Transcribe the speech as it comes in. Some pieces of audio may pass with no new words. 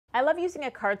I love using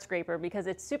a card scraper because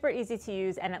it's super easy to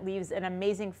use and it leaves an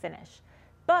amazing finish.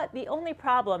 But the only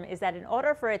problem is that in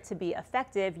order for it to be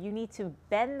effective, you need to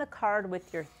bend the card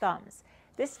with your thumbs.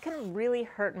 This can really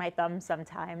hurt my thumbs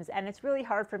sometimes, and it's really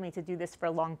hard for me to do this for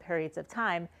long periods of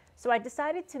time, so I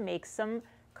decided to make some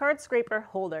card scraper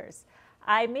holders.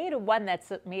 I made one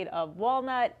that's made of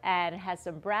walnut and has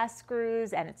some brass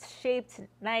screws, and it's shaped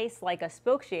nice like a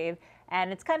spoke shave,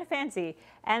 and it's kind of fancy.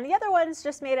 And the other one's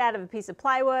just made out of a piece of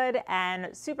plywood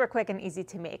and super quick and easy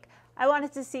to make. I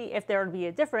wanted to see if there would be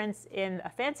a difference in a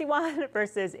fancy one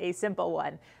versus a simple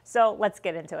one. So let's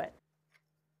get into it.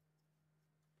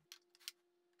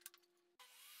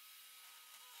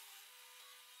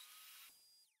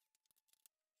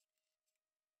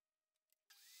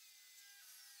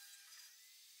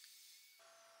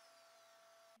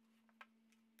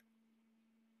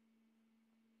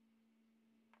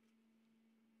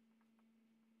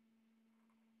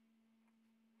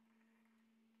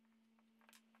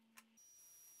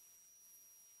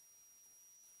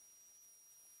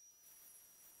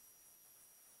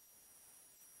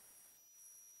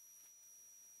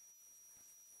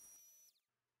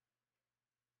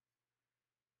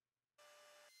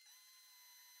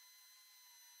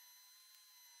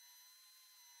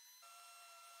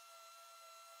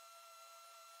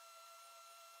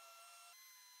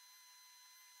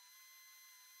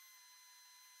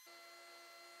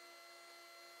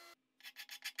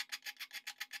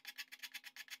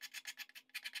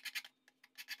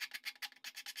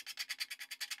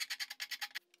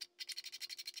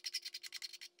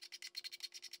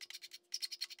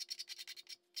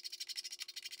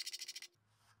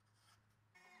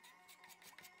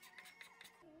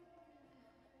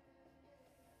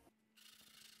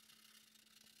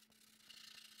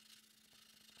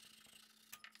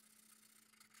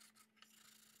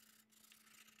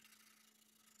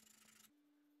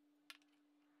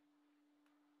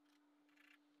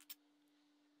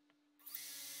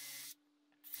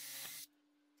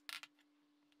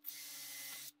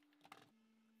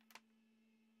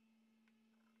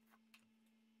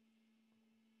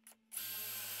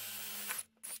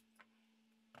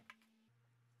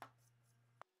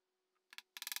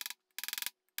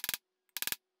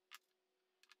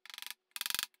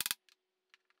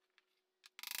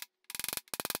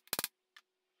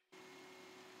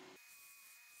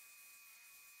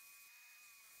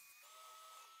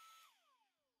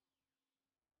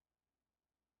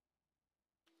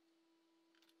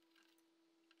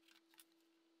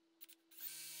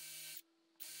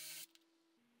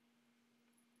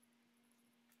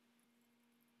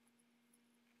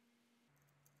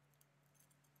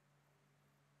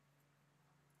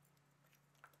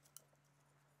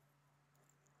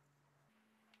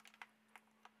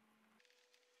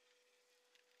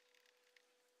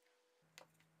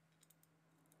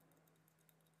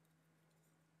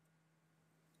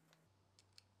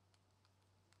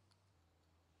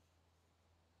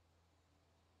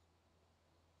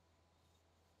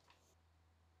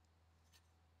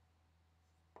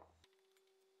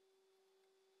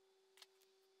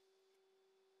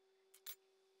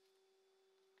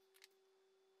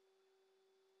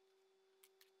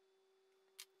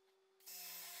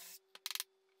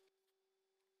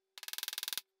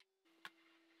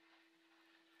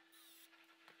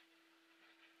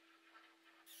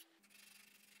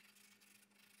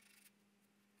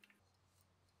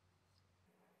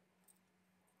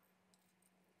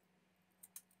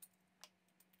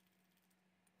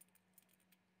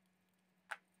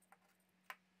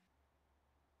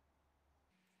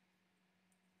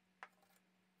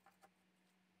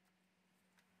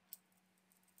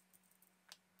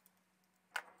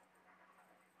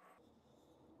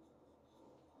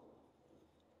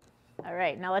 All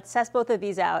right, now let's test both of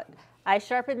these out. I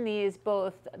sharpened these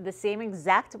both the same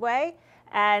exact way,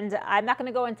 and I'm not going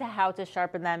to go into how to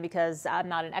sharpen them because I'm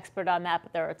not an expert on that,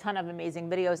 but there are a ton of amazing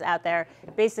videos out there.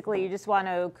 Basically, you just want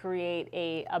to create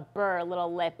a burr, a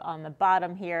little lip on the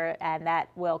bottom here, and that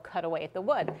will cut away at the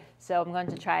wood. So I'm going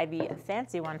to try the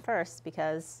fancy one first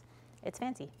because it's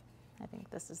fancy. I think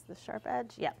this is the sharp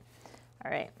edge. Yeah.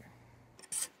 All right.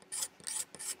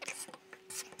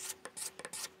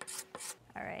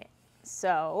 All right.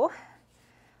 So,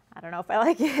 I don't know if I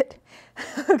like it.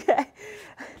 Okay.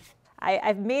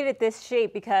 I've made it this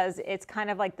shape because it's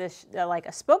kind of like this, like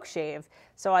a spoke shave.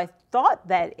 So I thought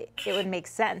that it would make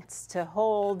sense to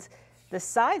hold the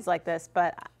sides like this,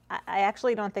 but I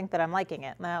actually don't think that I'm liking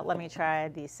it. Now let me try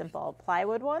the simple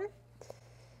plywood one.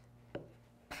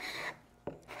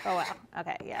 Oh wow,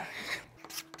 okay, yeah.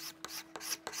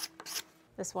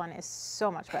 This one is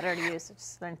so much better to use. I'm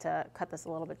just going to cut this a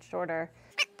little bit shorter.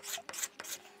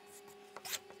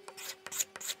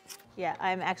 Yeah,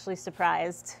 I'm actually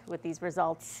surprised with these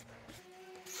results.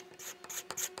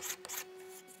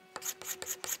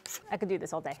 I could do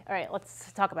this all day. All right,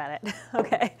 let's talk about it.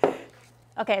 Okay.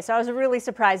 Okay, so I was really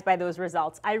surprised by those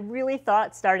results. I really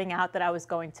thought starting out that I was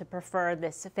going to prefer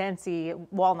this fancy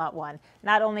walnut one,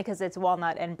 not only because it's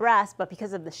walnut and brass, but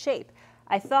because of the shape.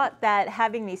 I thought that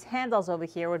having these handles over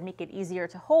here would make it easier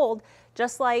to hold,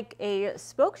 just like a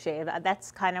spoke shave.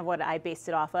 That's kind of what I based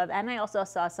it off of. And I also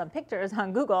saw some pictures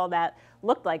on Google that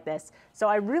looked like this. So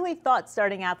I really thought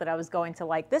starting out that I was going to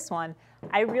like this one.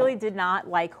 I really did not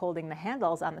like holding the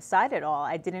handles on the side at all.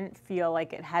 I didn't feel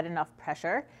like it had enough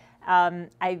pressure.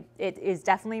 It is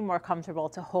definitely more comfortable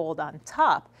to hold on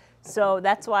top. So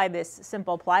that's why this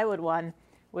simple plywood one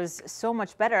was so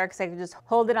much better, because I could just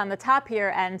hold it on the top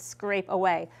here and scrape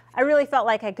away. I really felt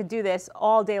like I could do this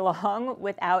all day long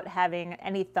without having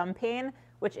any thumb pain,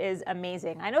 which is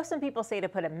amazing. I know some people say to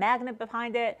put a magnet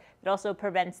behind it. It also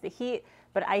prevents the heat,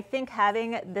 but I think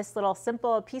having this little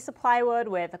simple piece of plywood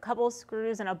with a couple of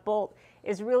screws and a bolt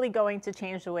is really going to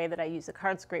change the way that I use the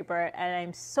card scraper, and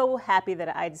I'm so happy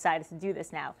that I decided to do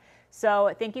this now.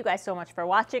 So thank you guys so much for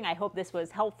watching. I hope this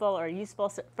was helpful or useful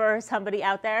for somebody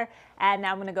out there, and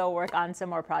now I'm gonna go work on some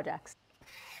more projects.